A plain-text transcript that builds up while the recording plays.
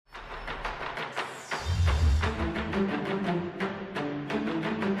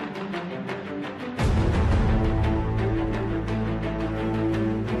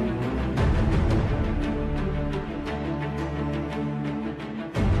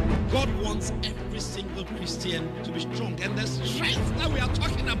God wants every single Christian to be strong. And the strength that we are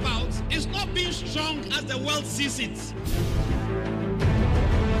talking about is not being strong as the world sees it.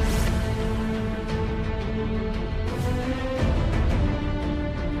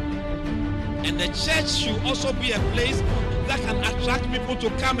 And the church should also be a place that can attract people to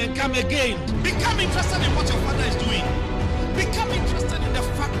come and come again. Become interested in what your Father is doing. Become interested in the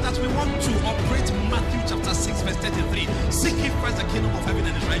fact that we want to operate Matthew chapter 6 verse 33. Seek ye first the kingdom of heaven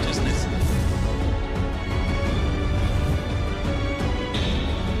and his righteousness.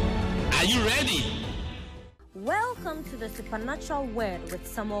 Are you ready? Welcome to the Supernatural Word with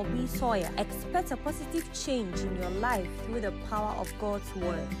Samuel B. Sawyer. Expect a positive change in your life through the power of God's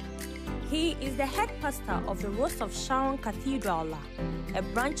Word. He is the head pastor of the Rose of Sharon Cathedral, a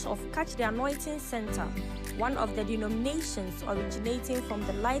branch of Catch the Anointing Center, one of the denominations originating from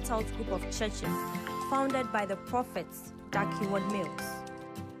the Lighthouse Group of Churches, founded by the prophets Dag Heward-Mills.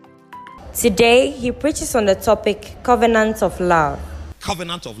 Today, he preaches on the topic Covenant of Love.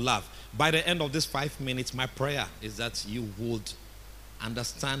 Covenant of love. By the end of this 5 minutes, my prayer is that you would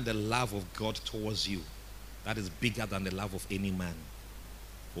understand the love of God towards you. That is bigger than the love of any man.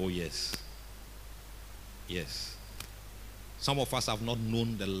 Oh, yes. Yes. Some of us have not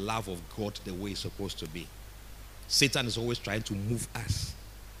known the love of God the way it's supposed to be. Satan is always trying to move us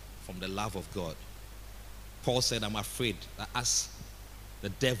from the love of God. Paul said, I'm afraid that as the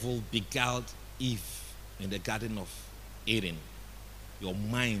devil beguiled Eve in the Garden of Eden, your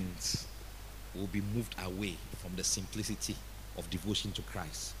minds will be moved away from the simplicity of devotion to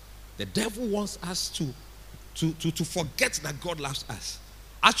Christ. The devil wants us to forget that God loves us.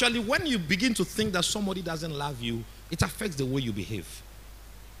 Actually, when you begin to think that somebody doesn't love you, it affects the way you behave.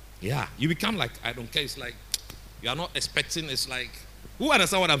 Yeah, you become like, I don't care. It's like, you are not expecting, it's like, who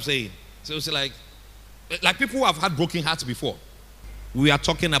understand what I'm saying? So it's like people who have had broken hearts before. We are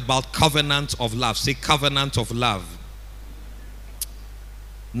talking about covenant of love. Say covenant of love.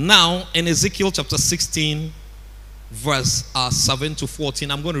 Now, in Ezekiel chapter 16, verse 7 to 14,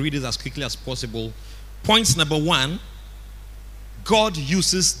 I'm going to read it as quickly as possible. Point number 1, God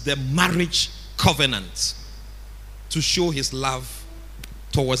uses the marriage covenant to show his love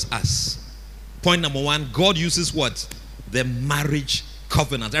towards us. Point number 1, God uses what? The marriage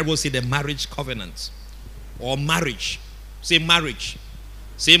covenant. Everybody say the marriage covenant. Or marriage. Say marriage.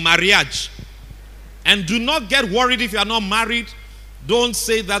 Say marriage. And do not get worried if you are not married. Don't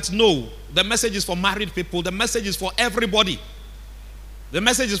say that, no. The message is for married people. The message is for everybody. The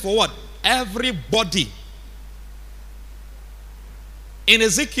message is for what? Everybody. In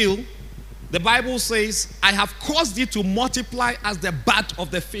Ezekiel, the Bible says, I have caused you to multiply as the bud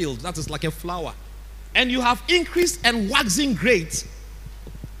of the field. That is like a flower. And you have increased and waxing great.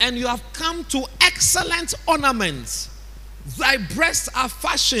 And you have come to excellent ornaments. Thy breasts are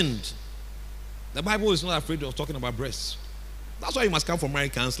fashioned. The Bible is not afraid of talking about breasts. That's why you must come for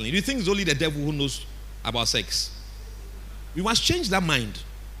marriage counseling. You think it's only the devil who knows about sex? You must change that mind.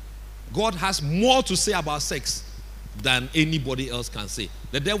 God has more to say about sex than anybody else can say.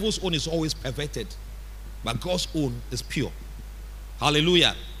 The devil's own is always perverted, but God's own is pure.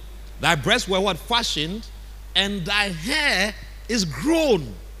 Hallelujah. Thy breasts were what? Fashioned, and thy hair is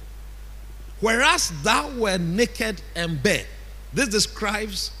grown, whereas thou were naked and bare. This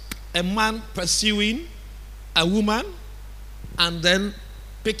describes a man pursuing a woman and then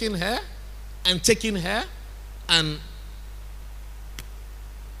picking her and taking her and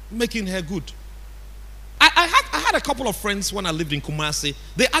making her good. I had a couple of friends when I lived in Kumasi.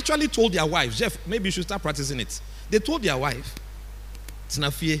 They actually told their wives, Jeff, maybe you should start practicing it. They told their wife,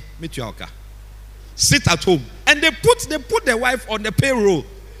 Tinafie, meet your alka. Sit at home. And they put their wife on the payroll.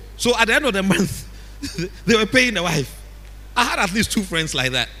 So at the end of the month, they were paying the wife. I had at least 2 friends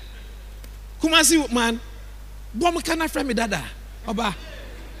like that. Kumasi man, Bomi kana friend me dada. Oba.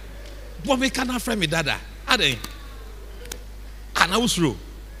 Bomi kana friend me dada. Ade. Anausro.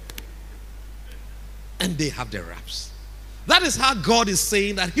 And they have their raps. That is how God is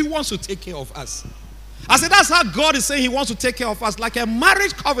saying that he wants to take care of us. I said that's how God is saying he wants to take care of us. Like a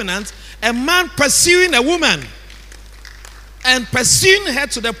marriage covenant, a man pursuing a woman. And pursuing her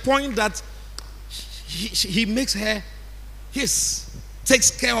to the point that he makes her his.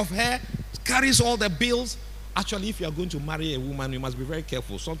 Takes care of her. Carries all the bills. Actually, if you are going to marry a woman, you must be very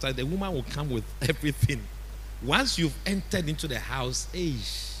careful. Sometimes the woman will come with everything. Once you've entered into the house,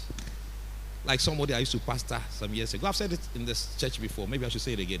 like somebody I used to pastor some years ago. I've said it in this church before. Maybe I should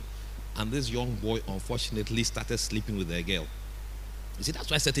say it again. And this young boy, unfortunately, started sleeping with a girl. You see,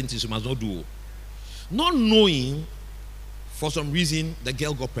 that's why certain things you must not do. Not knowing, for some reason, the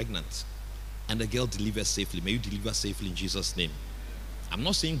girl got pregnant. And the girl delivered safely. May you deliver safely in Jesus' name. I'm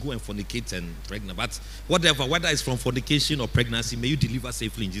not saying go and fornicate and pregnant, but whatever, whether it's from fornication or pregnancy, may you deliver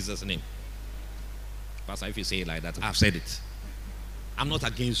safely in Jesus' name. Pastor, if you say it like that, I've said it. I'm not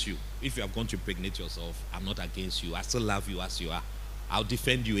against you. If you have gone to impregnate yourself, I'm not against you. I still love you as you are. I'll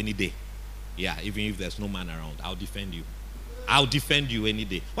defend you any day. Yeah, even if there's no man around, I'll defend you. I'll defend you any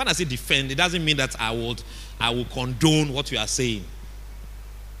day. When I say defend, it doesn't mean that I will condone what you are saying.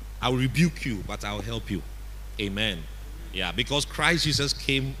 I will rebuke you, but I will help you. Amen. Yeah, because Christ Jesus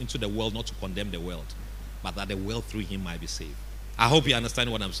came into the world not to condemn the world, but that the world through him might be saved. I hope you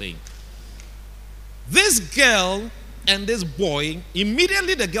understand what I'm saying. This girl and this boy,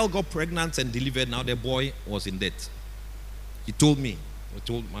 immediately the girl got pregnant and delivered. Now the boy was in debt. He told me,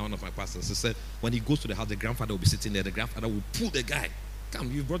 one of my pastors, he said, when he goes to the house, the grandfather will be sitting there. The grandfather will pull the guy.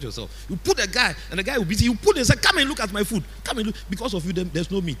 Come, you brought yourself. You put the guy, and the guy will be. You put and say, come and look at my food. Come and look. Because of you,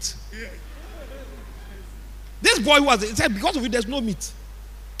 there's no meat. This boy he said, because of you, there's no meat.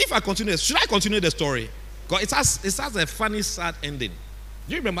 If I continue, should I continue the story? Because it has a funny, sad ending.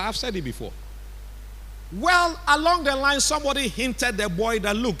 Do you remember? I've said it before. Well, along the line, somebody hinted the boy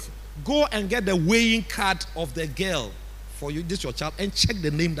that, look, go and get the weighing card of the girl for you, this your child, and check the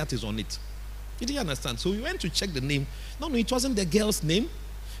name that is on it. Did you understand? So we went to check the name. No, it wasn't the girl's name.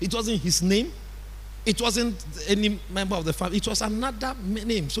 It wasn't his name. It wasn't any member of the family. It was another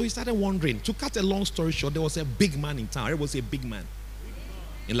name. So he started wondering. To cut a long story short, there was a big man in town. Everybody say big man.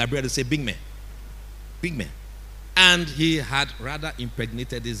 In Liberia, they say big man. Big man. And he had rather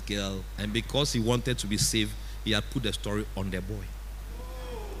impregnated this girl. And because he wanted to be saved, he had put the story on the boy.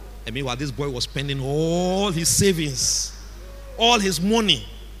 And meanwhile, this boy was spending all his savings, all his money,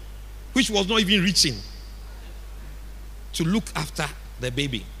 which was not even reaching, to look after the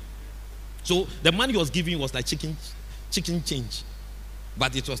baby. So the money he was giving was like chicken change.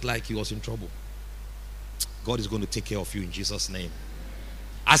 But it was like he was in trouble. God is going to take care of you in Jesus' name.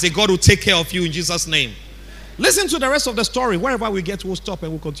 I say God will take care of you in Jesus' name. Listen to the rest of the story. Wherever we get, we'll stop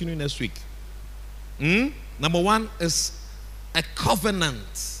and we'll continue next week. Number one is a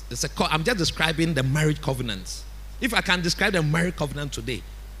covenant. I'm just describing the marriage covenant. If I can describe the marriage covenant today,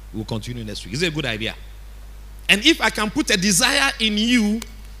 we'll continue next week. Is it a good idea? And if I can put a desire in you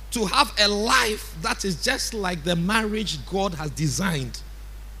to have a life that is just like the marriage God has designed,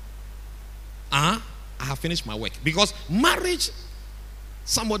 I have finished my work. Because marriage,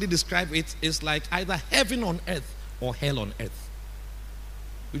 somebody described it, is like either heaven on earth or hell on earth.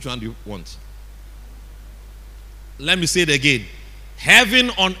 Which one do you want? Let me say it again. Heaven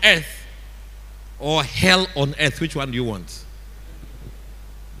on earth or hell on earth. Which one do you want?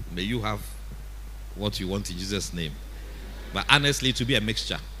 May you have what you want in Jesus' name. But honestly, it will be a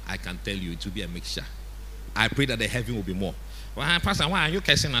mixture. I can tell you, it will be a mixture. I pray that the heaven will be more. Well, Pastor, why are you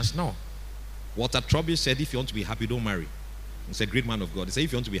cursing us? No. Walter Truby said, if you want to be happy, don't marry. He's a great man of God. He said,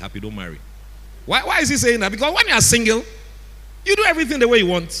 if you want to be happy, don't marry. Why is he saying that? Because when you are single, you do everything the way you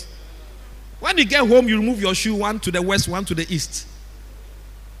want. When you get home, you remove your shoe, one to the west, one to the east.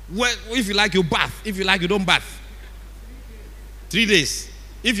 Well, if you like, you bath. If you like, you don't bath. 3 days.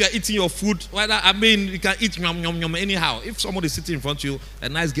 If you are eating your food, you can eat yum, yum, yum anyhow. If somebody is sitting in front of you, a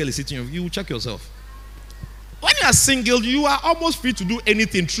nice girl is sitting, you check yourself. When you are single, you are almost free to do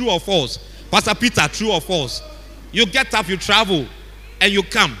anything, true or false. Pastor Peter, true or false. You get up, you travel, and you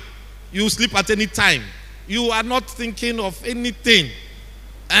come. You sleep at any time. You are not thinking of anything.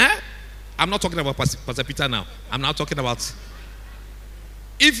 I'm not talking about Pastor Peter now. I'm now talking about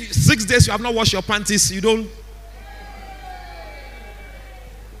if 6 days you have not washed your panties, you don't.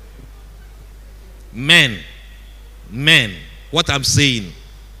 Men, what I'm saying,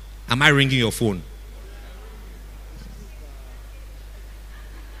 am I ringing your phone?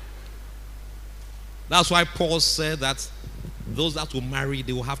 That's why Paul said that those that will marry,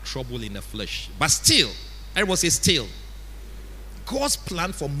 they will have trouble in the flesh. But still, everyone says still. God's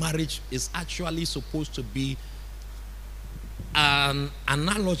plan for marriage is actually supposed to be an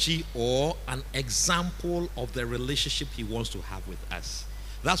analogy or an example of the relationship he wants to have with us.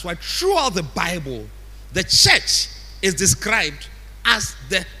 That's why throughout the Bible, the church is described as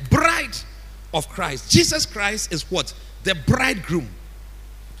the bride of Christ. Jesus Christ is what? The bridegroom.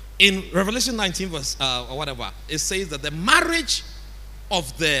 In Revelation 19 verse or whatever, it says that the marriage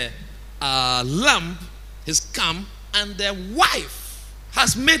of the lamb has come and the wife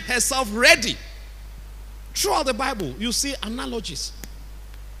has made herself ready. Throughout the Bible, you see analogies.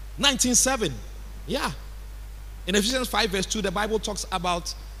 19:7, yeah. In Ephesians 5 verse 2, the Bible talks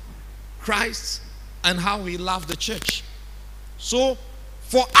about Christ and how he loved the church. So,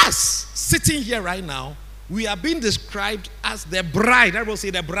 for us, sitting here right now, we are being described as the bride. Everyone say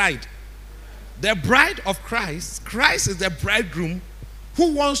the bride. The bride of Christ. Christ is the bridegroom.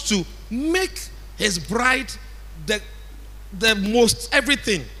 who wants to make his bride the most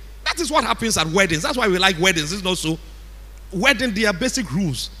everything. That is what happens at weddings. That's why we like weddings. It's not so. Wedding, there are basic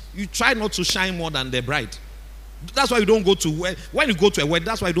rules. You try not to shine more than the bride. That's why you don't go to, when you go to a wedding,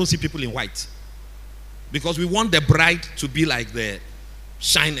 that's why you don't see people in white. Because we want the bride to be like the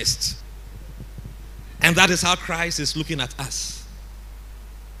shinest. And that is how Christ is looking at us.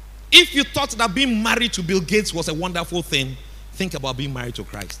 If you thought that being married to Bill Gates was a wonderful thing, think about being married to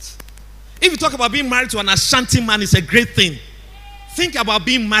Christ. If you talk about being married to an Ashanti man, it's a great thing. Think about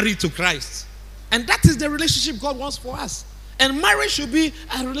being married to Christ. And that is the relationship God wants for us. And marriage should be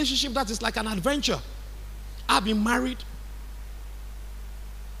a relationship that is like an adventure. I've been married.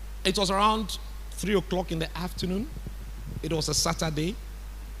 It was around 3 o'clock in the afternoon. It was a Saturday.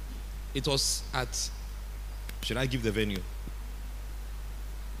 It was at, should I give the venue?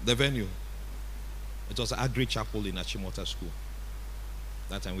 The venue. It was at Agri Chapel in Achimota School.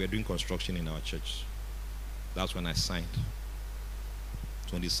 That time we were doing construction in our church. That's when I signed.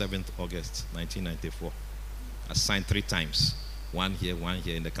 27th August 1994. I signed 3 times. One here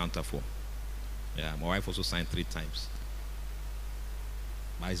in the counter 4. Yeah, my wife also signed 3 times.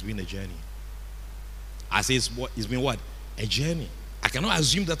 But it's been a journey. I say it's been what? A journey. I cannot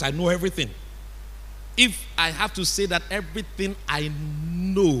assume that I know everything. If I have to say that everything I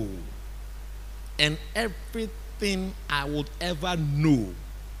know and everything I would ever know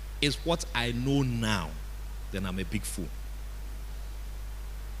is what I know now, then I'm a big fool.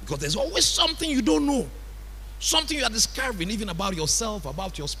 Because there's always something you don't know. Something you are discovering, even about yourself,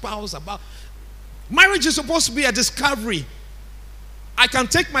 about your spouse, about... Marriage is supposed to be a discovery. I can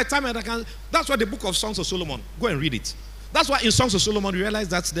take my time and I can... That's why the book of Songs of Solomon, go and read it. That's why in Songs of Solomon, you realize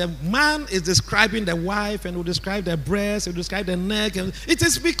that the man is describing the wife and will describe the breast, he will describe the neck. And it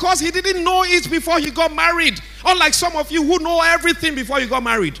is because he didn't know it before he got married. Unlike some of you who know everything before you got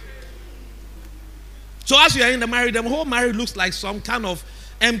married. So as you are in the marriage, the whole marriage looks like some kind of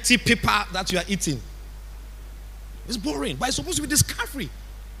empty paper that you are eating. It's boring, but it's supposed to be discovery.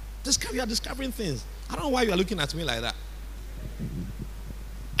 You are discovering things. I don't know why you are looking at me like that.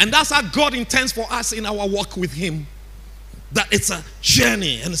 And that's how God intends for us in our walk with Him. That it's a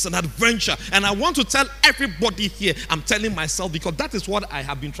journey and it's an adventure. And I want to tell everybody here, I'm telling myself, because that is what I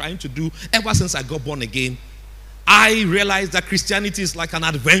have been trying to do ever since I got born again. I realized that Christianity is like an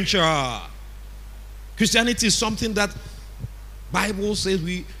adventure. Christianity is something that Bible says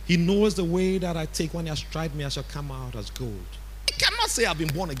He knows the way that I take. When He has tried me, I shall come out as gold. I cannot say I've been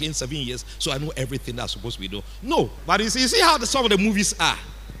born again 7 years, so I know everything that's supposed to be done. No, but you see how some of the movies are,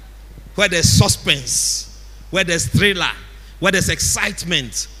 where there's suspense, where there's thriller, where there's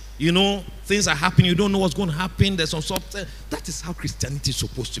excitement. You know, things are happening, you don't know what's going to happen. There's some substance. That is how Christianity is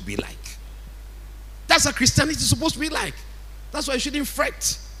supposed to be like. That's how Christianity is supposed to be like. That's why you shouldn't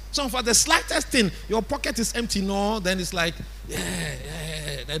fret. So for the slightest thing, your pocket is empty, no, then it's like,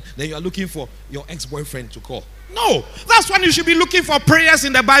 then you are looking for your ex-boyfriend to call. No, that's when you should be looking for prayers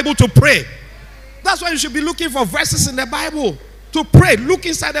in the Bible to pray. That's why you should be looking for verses in the Bible to pray. Look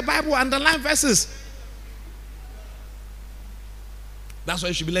inside the Bible, underline verses. That's why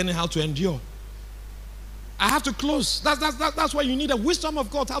you should be learning how to endure. I have to close. That's why you need the wisdom of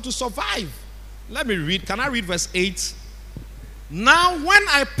God, how to survive. Let me read. Can I read verse 8? Now, when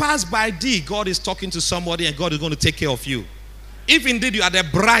I pass by thee, God is talking to somebody and God is going to take care of you. If indeed you are the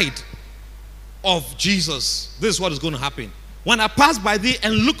bride of Jesus, this is what is going to happen. When I pass by thee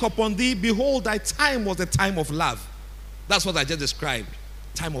and look upon thee, behold, thy time was the time of love. That's what I just described.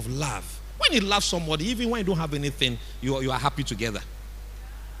 Time of love. When you love somebody, even when you don't have anything, you are happy together.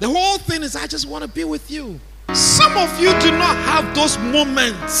 The whole thing is, I just want to be with you. Some of you do not have those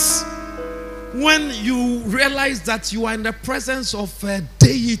moments when you realize that you are in the presence of a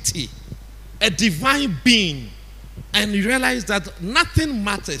deity, a divine being, and you realize that nothing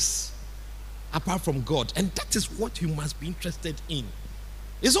matters apart from God. And that is what you must be interested in.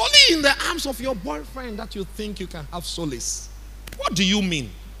 It's only in the arms of your boyfriend that you think you can have solace. What do you mean?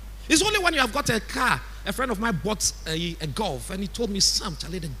 It's only when you have got a car. A friend of mine bought a Golf, and he told me, Sam,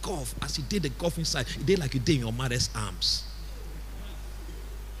 Charlie, the Golf, as he did the Golf inside, he did like you did in your mother's arms.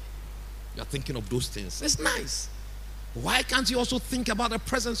 You're thinking of those things. It's nice. Why can't you also think about the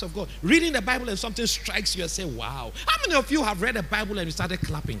presence of God? Reading the Bible and something strikes you and say, wow. How many of you have read the Bible and you started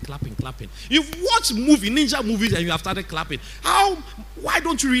clapping? You've watched ninja movies and you have started clapping. Why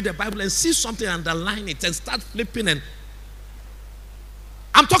don't you read the Bible and see something, underline it and start flipping? And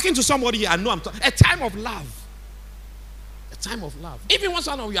I'm talking to somebody here. I know a time of love. A time of love. Even once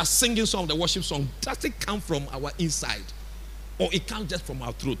we are singing some of the worship song, does it come from our inside? Or it comes just from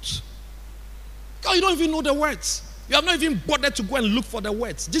our throat? Because you don't even know the words. You have not even bothered to go and look for the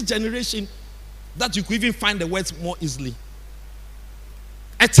words. This generation, that you could even find the words more easily.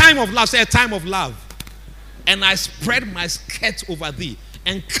 A time of love. Say, a time of love. And I spread my skirt over thee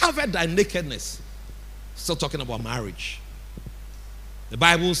and covered thy nakedness. Still talking about marriage. The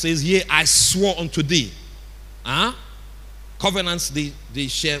Bible says, yea, I swore unto thee. Covenants, they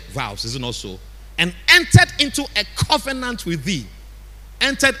share vows, is it not so? And entered into a covenant with thee.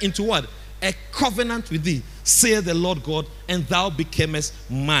 Entered into what? A covenant with thee, saith the Lord God, and thou becamest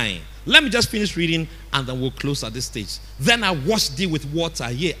mine. Let me just finish reading and then we'll close at this stage. Then I washed thee with water.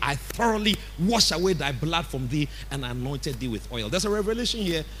 Yea, I thoroughly washed away thy blood from thee and anointed thee with oil. There's a revelation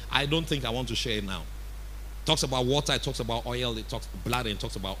here I don't think I want to share it now. It talks about water, it talks about oil, it talks blood, and it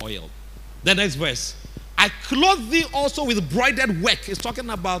talks about oil. The next verse. I clothe thee also with broidered work. It's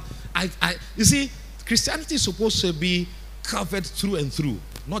talking about, you see, Christianity is supposed to be covered through and through.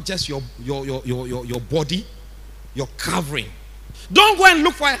 Not just your body, your covering. Don't go and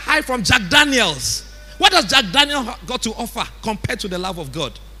look for a high from Jack Daniels. What does Jack Daniel got to offer compared to the love of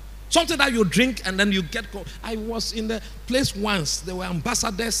God? Something that you drink and then you get. I was in the place once. There were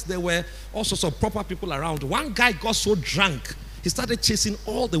ambassadors. There were all sorts of proper people around. One guy got so drunk, he started chasing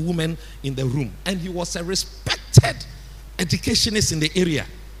all the women in the room. And he was a respected educationist in the area.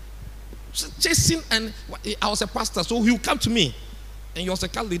 Chasing, and I was a pastor, so he would come to me. And he was a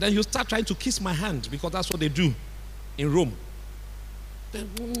Catholic. Then he would start trying to kiss my hand because that's what they do in Rome.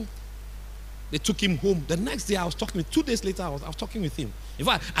 Then they took him home. The next day I was talking with, 2 days later I was talking with him. In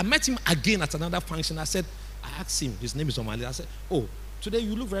fact, I met him again at another function. I asked him, his name is on my list. I said, oh, today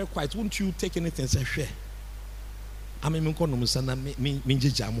you look very quiet. Won't you take anything? I said, share. I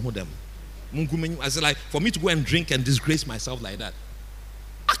said, like, for me to go and drink and disgrace myself like that.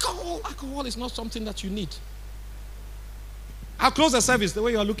 Alcohol is not something that you need. I'll close the service the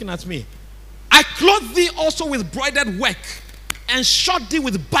way you are looking at me. I clothe thee also with broidered work and shod thee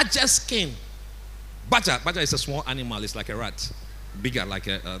with badger skin. Badger is a small animal. It's like a rat. Bigger like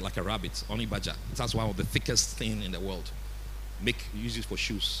a rabbit. Only badger. That's one of the thickest things in the world. Use it for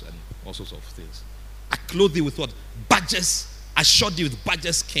shoes and all sorts of things. I clothe thee with what? Badgers. I shod thee with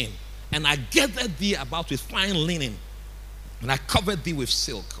badger skin. And I gathered thee about with fine linen. And I covered thee with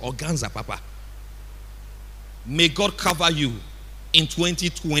silk. Organza, Papa. May God cover you in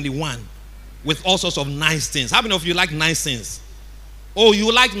 2021 with all sorts of nice things. How many of you like nice things? Oh,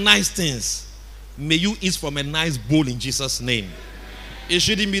 you like nice things. May you eat from a nice bowl in Jesus' name. It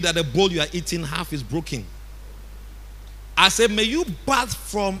shouldn't be that the bowl you are eating half is broken. I said, may you bath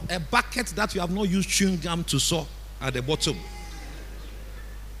from a bucket that you have not used chewing gum to saw at the bottom.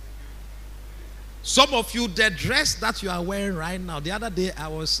 Some of you, the dress that you are wearing right now, the other day I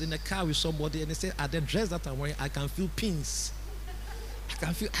was in a car with somebody and they said, at the dress that I'm wearing, I can feel pins.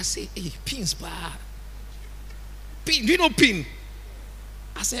 I say, hey, pins, bah. Pin, do you know pin?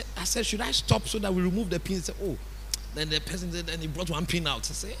 I said, should I stop so that we remove the pin? He said, oh. Then the person said, then he brought one pin out.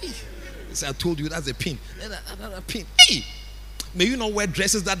 I said, hey. He said, I told you that's a pin. Then another pin. Hey, may you not wear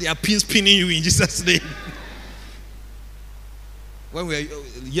dresses that there are pins pinning you in Jesus' name. When we were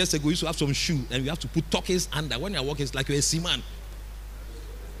years ago, we used to have some shoe and we have to put turkeys under. When you're walking, it's like you're a seaman.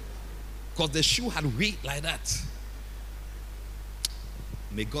 Because the shoe had weight like that.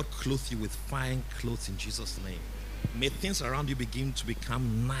 May God clothe you with fine clothes in Jesus' name. May things around you begin to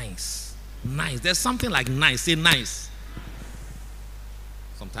become nice. Nice. There's something like nice. Say nice.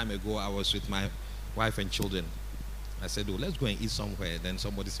 Some time ago, I was with my wife and children. I said, oh, let's go and eat somewhere. Then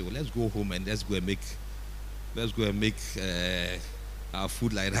somebody said, well, let's go home and let's go and make our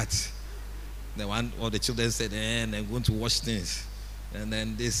food like that. Then one of the children said, and I'm going to wash things. And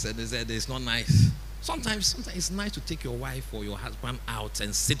then they said it's not nice. Sometimes it's nice to take your wife or your husband out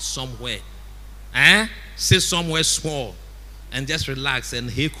and sit somewhere. Sit somewhere small and just relax and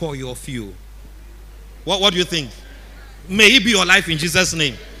he call your fuel. What do you think? May it be your life in Jesus'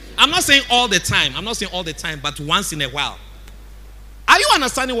 name. I'm not saying all the time, but once in a while. Are you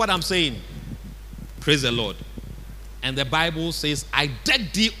understanding what I'm saying? Praise the Lord. And the Bible says, I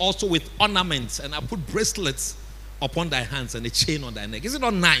decked thee also with ornaments, and I put bracelets upon thy hands and a chain on thy neck. Is it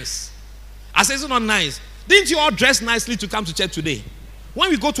not nice? I say, is it not nice? Didn't you all dress nicely to come to church today? When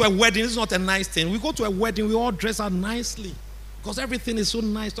we go to a wedding, it's not a nice thing. We go to a wedding, we all dress up nicely. Because everything is so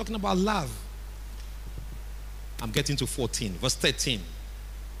nice, talking about love. I'm getting to 14, verse 13.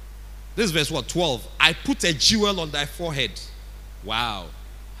 This is verse what? 12. I put a jewel on thy forehead. Wow.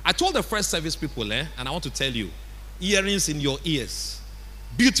 I told the first service people, and I want to tell you, earrings in your ears,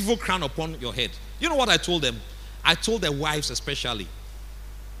 beautiful crown upon your head. You know what I told them? I told the wives especially,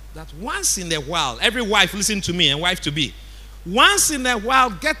 that once in a while, every wife, listen to me, and wife to be, once in a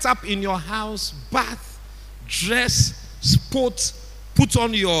while, get up in your house, bath, dress, sport, put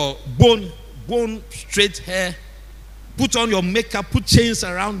on your bone straight hair, put on your makeup, put chains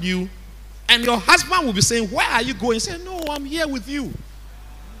around you, and your husband will be saying, where are you going? Say, no, I'm here with you.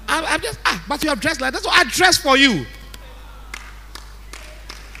 I'm just, but you have dressed like that, so I dress for you.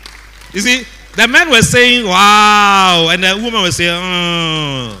 You see, the men were saying, wow, and the woman was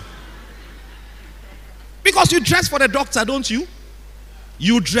saying, because you dress for the doctor, don't you?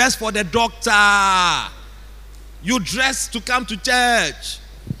 You dress for the doctor. You dress to come to church.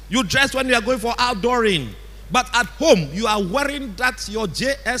 You dress when you are going for outdooring. But at home, you are wearing that your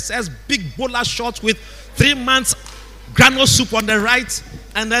JSS big bowler shorts with 3 months granule soup on the right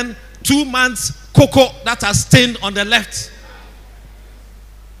and then 2 months cocoa that are stained on the left.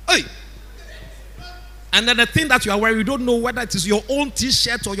 Hey. And then the thing that you are wearing, you don't know whether it is your own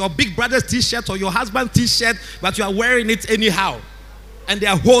t-shirt or your big brother's t-shirt or your husband's t-shirt, but you are wearing it anyhow. And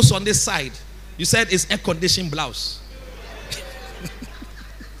there are holes on this side. You said it's air-conditioned blouse.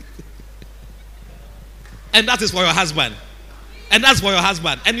 And that is for your husband. And that's for your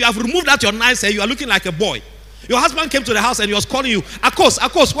husband. And you have removed that your nice hair. You are looking like a boy. Your husband came to the house and he was calling you,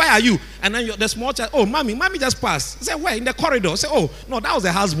 Akos, where are you? And then the small child, oh, mommy just passed. He said, where? In the corridor. Say, oh, no, that was the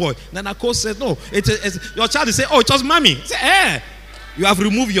houseboy. Then Akos said, no, your child is saying, oh, it was mommy. Say, you have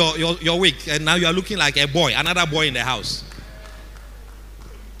removed your wig and now you are looking like a boy, another boy in the house.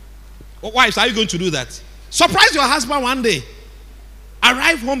 Wives, are you going to do that? Surprise your husband one day.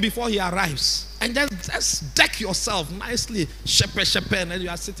 Arrive home before he arrives. And just deck yourself nicely. Shepe, and then you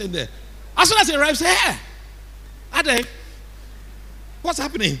are sitting there. As soon as he arrives, hey, Ade, what's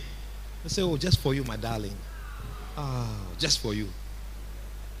happening? I say, oh, just for you, my darling. Just for you.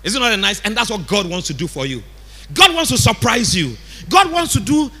 Isn't that nice? And that's what God wants to do for you. God wants to surprise you. God wants to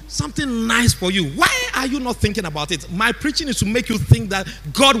do something nice for you. Why are you not thinking about it? My preaching is to make you think that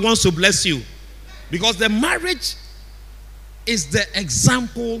God wants to bless you. Because the marriage is the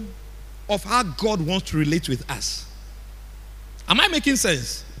example of how God wants to relate with us. Am I making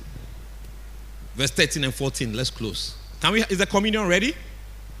sense? Verse 13 and 14, let's close. Is the communion ready?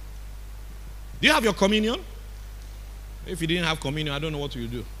 Do you have your communion? If you didn't have communion, I don't know what you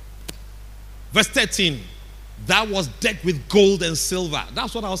do. Verse 13, that was decked with gold and silver.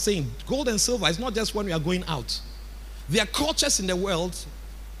 That's what I was saying. Gold and silver is not just when we are going out. There are cultures in the world,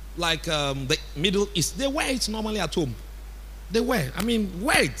 like the Middle East, they wear it normally at home. They wear. I mean,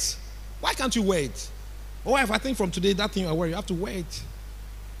 wear it. Why can't you wear it? Or if I think from today, that thing you are wearing, you have to wear it.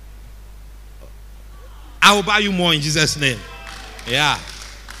 I will buy you more in Jesus' name. Yeah.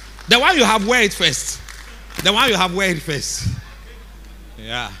 The one you have, wear it first. The one you have, wear it first.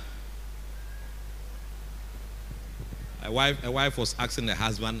 Yeah. A wife was asking the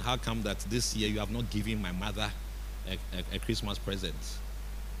husband, how come that this year you have not given my mother a Christmas present?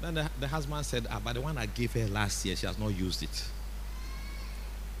 Then the husband said, but the one I gave her last year, she has not used it.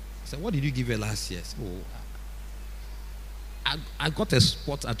 I said, what did you give her last year? Oh, I got a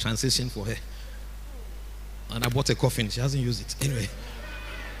spot at transition for her. And I bought a coffin. She hasn't used it. Anyway.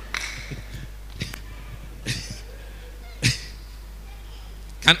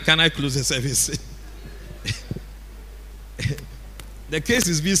 Can I close the service? The case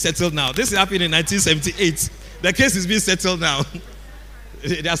is being settled now. This happened in 1978. The case is being settled now.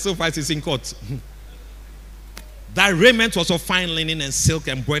 They are still fighting in court. Thy raiment was of fine linen and silk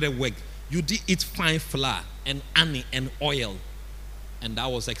embroidered work. You did eat fine flour and honey and oil. And that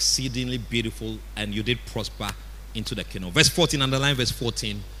was exceedingly beautiful, and you did prosper into the kingdom. Verse 14, underline verse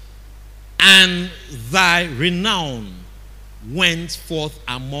 14. And thy renown went forth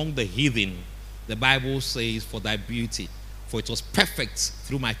among the heathen. The Bible says, for thy beauty, for it was perfect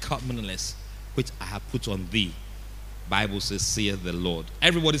through my comeliness, which I have put on thee. Bible says, saith the Lord.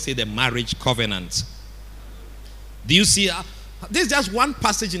 Everybody say the marriage covenant. Do you see? This is just one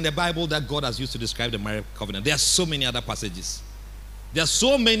passage in the Bible that God has used to describe the marriage covenant. There are so many other passages. There are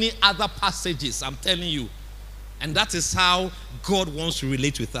so many other passages, I'm telling you. And that is how God wants to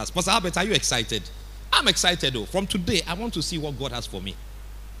relate with us. Pastor Albert, are you excited? I'm excited though. From today, I want to see what God has for me.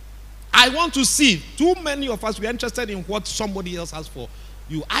 I want to see. Too many of us, we are interested in what somebody else has for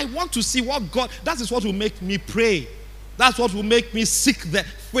you. I want to see what God, that is what will make me pray. That's what will make me seek the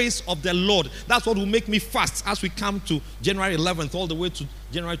face of the Lord. That's what will make me fast as we come to January 11th all the way to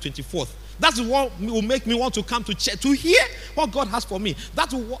January 24th. That is what will make me want to come to church, to hear what God has for me.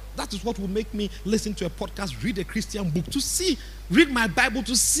 That is what will make me listen to a podcast, read a Christian book, read my Bible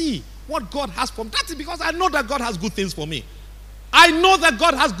to see what God has for me. That is because I know that God has good things for me. I know that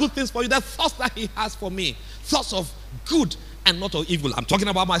God has good things for you. The thoughts that He has for me, thoughts of good and not of evil. I'm talking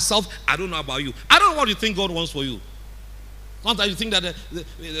about myself. I don't know about you. I don't know what you think God wants for you. Sometimes you think that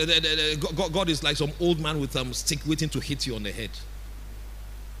God is like some old man with a stick waiting to hit you on the head.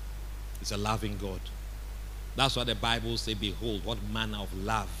 It's a loving God. That's why the Bible says, behold, what manner of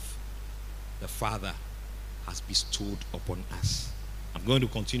love the Father has bestowed upon us. I'm going to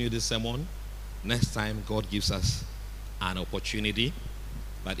continue this sermon. Next time, God gives us an opportunity.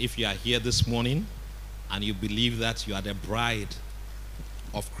 But if you are here this morning and you believe that you are the bride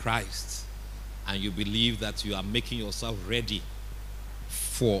of Christ, and you believe that you are making yourself ready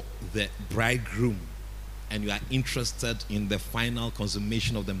for the bridegroom, and you are interested in the final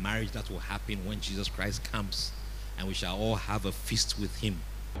consummation of the marriage that will happen when Jesus Christ comes, and we shall all have a feast with him.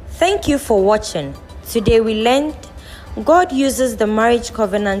 Thank you for watching. Today we learned God uses the marriage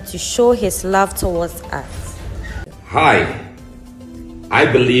covenant to show his love towards us. Hi, I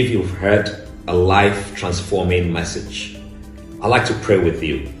believe you've heard a life-transforming message. I'd like to pray with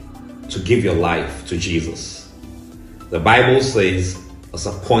you to give your life to Jesus. The Bible says, it's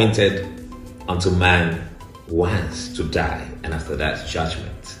appointed unto man once to die, and after that,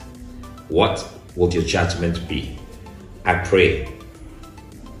 judgment. What would your judgment be? I pray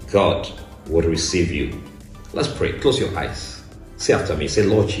God would receive you. Let's pray. Close your eyes. Say after me. Say,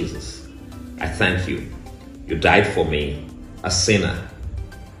 Lord Jesus, I thank you. You died for me, a sinner.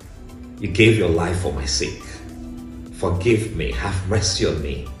 You gave your life for my sake. Forgive me. Have mercy on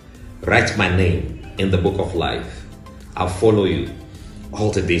me. Write my name in the book of life. I'll follow you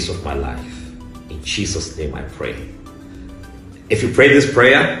all the days of my life. In Jesus' name I pray. If you pray this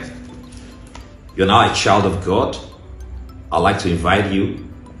prayer, you're now a child of God. I'd like to invite you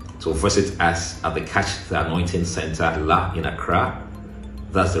to visit us at the Catch the Anointing Center La in Accra.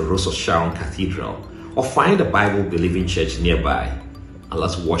 That's the Rose of Sharon Cathedral. Or find a Bible-believing church nearby, and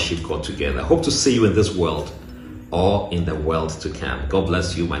let's worship God together. Hope to see you in this world or in the world to come. God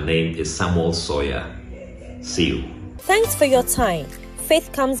bless you. My name is Samuel Sawyer. See you. Thanks for your time.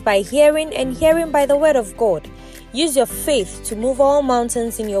 Faith comes by hearing, and hearing by the word of God. Use your faith to move all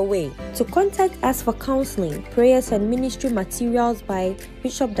mountains in your way. To contact us for counseling, prayers, and ministry materials by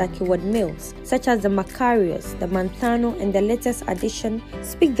Bishop Dakiwad Mills, such as the Macarius, the Manthano, and the latest edition,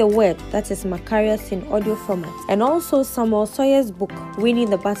 Speak the Word, that is Macarius in audio format, and also Samuel Sawyer's book, Winning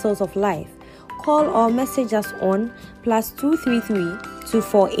the Battles of Life. Call or message us on +233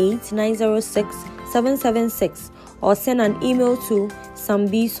 248 906 776, or send an email to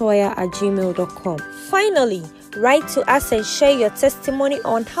sambsawyer@gmail.com. Finally, write to us and share your testimony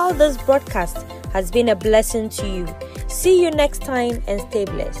on how this broadcast has been a blessing to you. See you next time and stay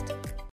blessed.